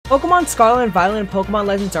Pokemon Scarlet and Violet and Pokemon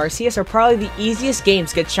Legends Arceus are probably the easiest games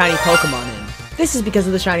to get shiny Pokemon in. This is because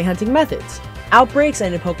of the shiny hunting methods. Outbreaks,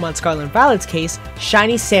 and in Pokemon Scarlet and Violet's case,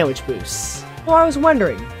 shiny sandwich boosts. So I was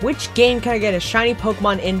wondering, which game can I get a shiny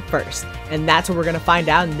Pokemon in first? And that's what we're going to find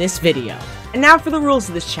out in this video. And now for the rules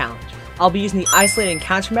of this challenge. I'll be using the isolated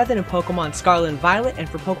encounter method in Pokemon Scarlet and Violet, and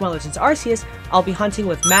for Pokemon Legends Arceus, I'll be hunting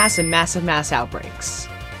with mass and massive outbreaks.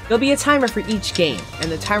 There'll be a timer for each game,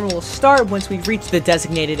 and the timer will start once we've reached the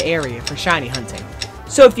designated area for shiny hunting.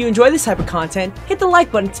 So if you enjoy this type of content, hit the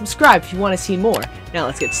like button and subscribe if you want to see more. Now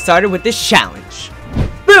let's get started with this challenge.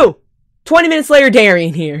 Boo! 20 minutes later,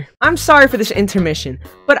 Darian here. I'm sorry for this intermission,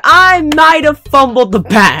 but I might have fumbled the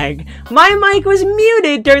bag. My mic was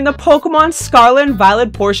muted during the Pokemon Scarlet and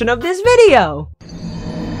Violet portion of this video.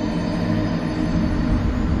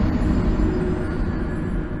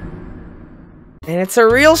 And it's a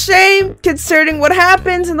real shame, considering what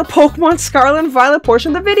happens in the Pokemon Scarlet and Violet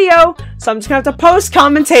portion of the video, so I'm just gonna have to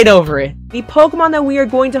post-commentate over it. The Pokemon that we are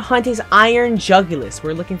going to hunt is Iron Jugulis.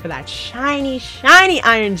 We're looking for that shiny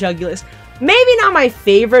Iron Jugulis. Maybe not my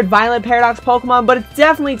favorite Violet Paradox Pokemon, but it's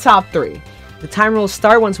definitely top 3. The timer will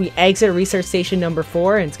start once we exit Research Station number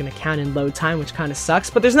 4, and it's going to count in load time, which kind of sucks,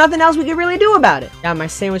 but there's nothing else we can really do about it. Got my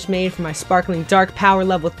sandwich made for my Sparkling Dark Power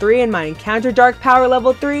level 3 and my Encounter Dark Power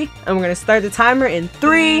level 3, and we're going to start the timer in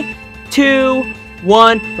 3, 2,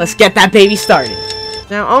 1, let's get that baby started.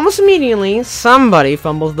 Now, almost immediately, somebody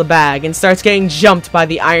fumbles the bag and starts getting jumped by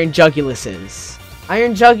the Iron Jugulises.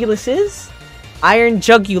 Iron Jugulises? Iron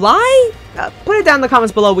Juguli? Put it down in the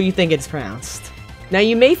comments below what you think it's pronounced. Now,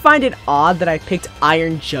 you may find it odd that I picked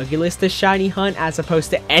Iron Jugulis to shiny hunt as opposed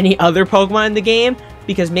to any other Pokemon in the game,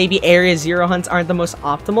 because maybe Area 0 hunts aren't the most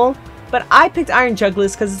optimal, but I picked Iron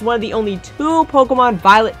Jugulis because it's one of the only 2 Pokemon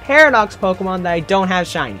Violet Paradox Pokemon that I don't have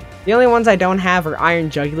shiny. The only ones I don't have are Iron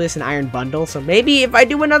Jugulis and Iron Bundle, so maybe if I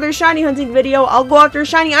do another shiny hunting video, I'll go after a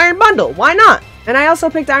shiny Iron Bundle, why not? And I also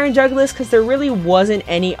picked Iron Jugulis because there really wasn't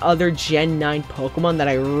any other Gen 9 Pokemon that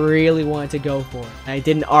I really wanted to go for, that I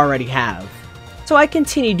didn't already have. So I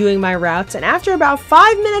continue doing my routes, and after about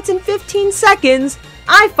 5 minutes and 15 seconds,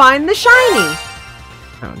 I find the shiny!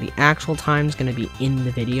 Oh, the actual time's gonna be in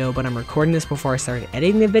the video, but I'm recording this before I started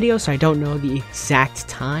editing the video, so I don't know the exact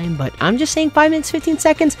time, but I'm just saying 5 minutes, 15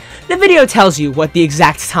 seconds. The video tells you what the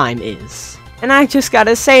exact time is. And I just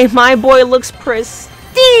gotta say, my boy looks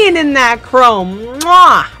pristine in that chrome.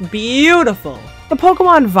 Mwah! Beautiful! The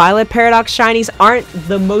Pokemon Violet Paradox Shinies aren't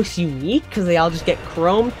the most unique because they all just get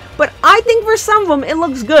chromed, but I think for some of them it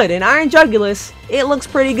looks good, and Iron Jugulis, it looks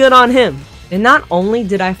pretty good on him. And not only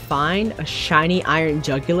did I find a shiny Iron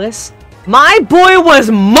Jugulis, my boy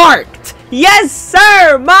was marked! Yes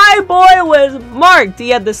sir! My boy was marked! He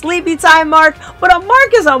had the sleepy time mark, but a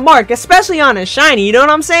mark is a mark, especially on a shiny, you know what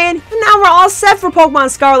I'm saying? And now we're all set for Pokemon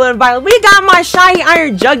Scarlet and Violet. We got my shiny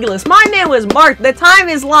Iron Jugulis. My man was marked. The time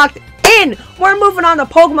is locked in! We're moving on to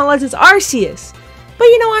Pokemon Legends Arceus. But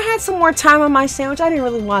you know, I had some more time on my sandwich. I didn't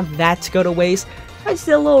really want that to go to waste. I just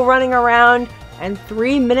did a little running around, and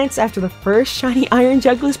 3 minutes after the first shiny Iron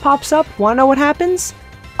Jugulis pops up, wanna know what happens?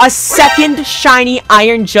 A second shiny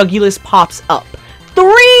Iron Jugulis pops up.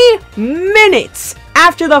 3 minutes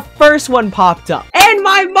after the first one popped up. And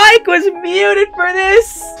my mic was muted for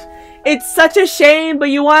this! It's such a shame, but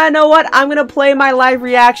you wanna know what? I'm gonna play my live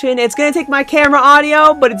reaction. It's gonna take my camera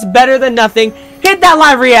audio, but it's better than nothing. Hit that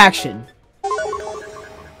live reaction!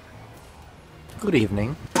 Good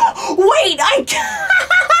evening. Wait,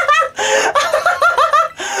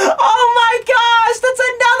 oh my gosh, that's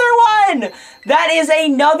another one! That is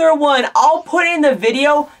another one. I'll put in the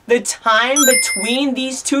video the time between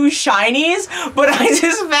these 2 shinies, but I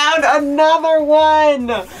just found another one.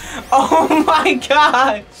 Oh my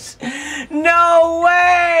gosh. No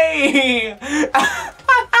way!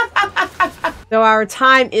 So our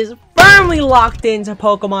time is firmly locked into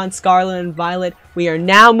Pokemon Scarlet and Violet. We are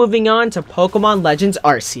now moving on to Pokemon Legends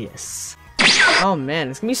Arceus. Oh man,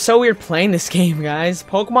 it's gonna be so weird playing this game, guys.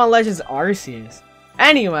 Pokemon Legends Arceus.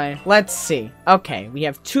 Anyway, let's see. Okay, we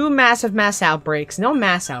have 2 mass outbreaks. No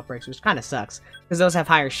mass outbreaks, which kind of sucks, because those have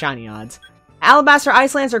higher shiny odds. Alabaster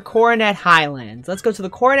Icelands or Coronet Highlands. Let's go to the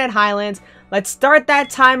Coronet Highlands. Let's start that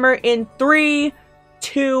timer in 3,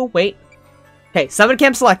 2, wait. Okay, Summon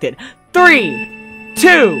Camp selected. 3,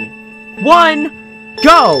 2, 1,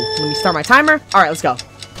 go! Let me start my timer. Alright, let's go.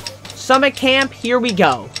 Summit Camp, here we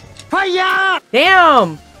go. Hiya!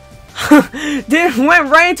 Damn! Dude, went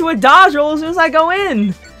right into a dodge roll as soon as I go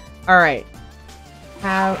in. Alright.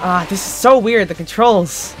 This is so weird, the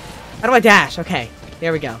controls. How do I dash? Okay,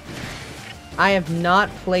 there we go. I have not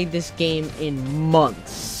played this game in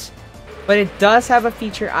months, but it does have a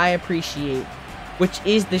feature I appreciate. which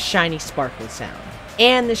is the shiny sparkle sound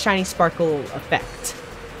and the shiny sparkle effect.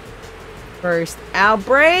 First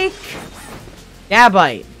outbreak.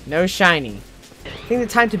 Gabite. No shiny. I think the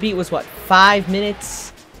time to beat was what? 5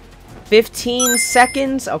 minutes? 15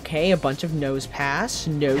 seconds? Okay, a bunch of nose pass.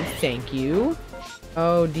 No, thank you.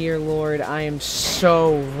 Oh dear lord, I am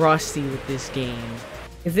so rusty with this game.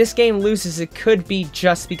 If this game loses, it could be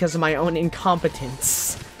just because of my own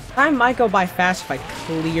incompetence. Time might go by fast if I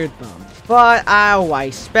cleared them. But, I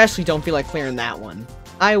especially don't feel like clearing that one.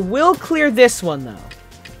 I will clear this one,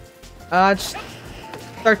 though. Just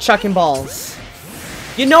start chucking balls.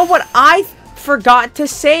 You know what? I forgot to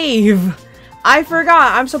save. I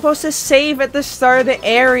forgot. I'm supposed to save at the start of the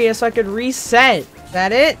area so I could reset. Is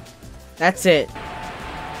that it? That's it.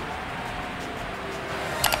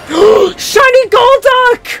 Shiny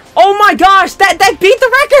Golduck! Oh my gosh, that beat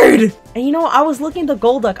the record! And you know, I was looking at the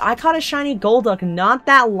Golduck. I caught a shiny Golduck not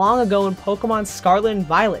that long ago in Pokemon Scarlet and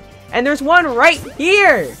Violet. And there's one right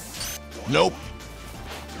here! Nope.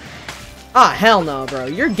 Ah, hell no, bro.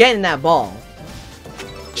 You're getting that ball.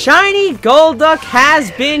 Shiny Golduck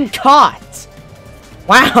has been caught!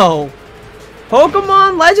 Wow!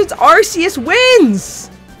 Pokemon Legends Arceus wins!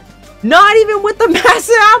 Not even with the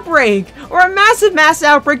massive outbreak! Or a massive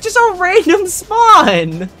outbreak, just a random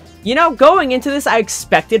spawn! You know, going into this, I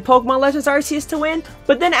expected Pokemon Legends Arceus to win,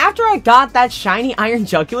 but then after I got that shiny Iron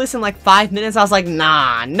Jugulis in like 5 minutes, I was like,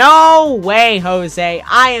 nah, no way, Jose.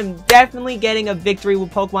 I am definitely getting a victory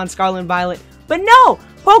with Pokemon Scarlet and Violet. But no!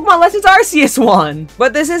 Pokemon Legends Arceus won!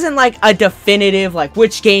 But this isn't like a definitive, like,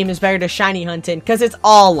 which game is better to shiny hunt in, because it's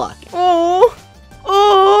all luck. Oh!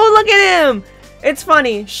 Oh, look at him! It's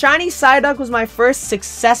funny, Shiny Psyduck was my first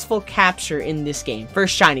successful capture in this game.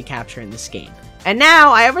 First shiny capture in this game. And now,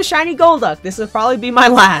 I have a shiny Golduck. This will probably be my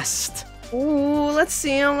last. Ooh, let's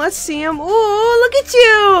see him, let's see him. Ooh, look at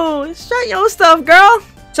you! Start your stuff, girl!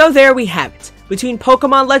 So there we have it. Between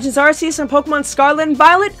Pokemon Legends Arceus and Pokemon Scarlet and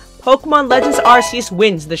Violet, Pokemon Legends Arceus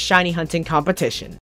wins the shiny hunting competition.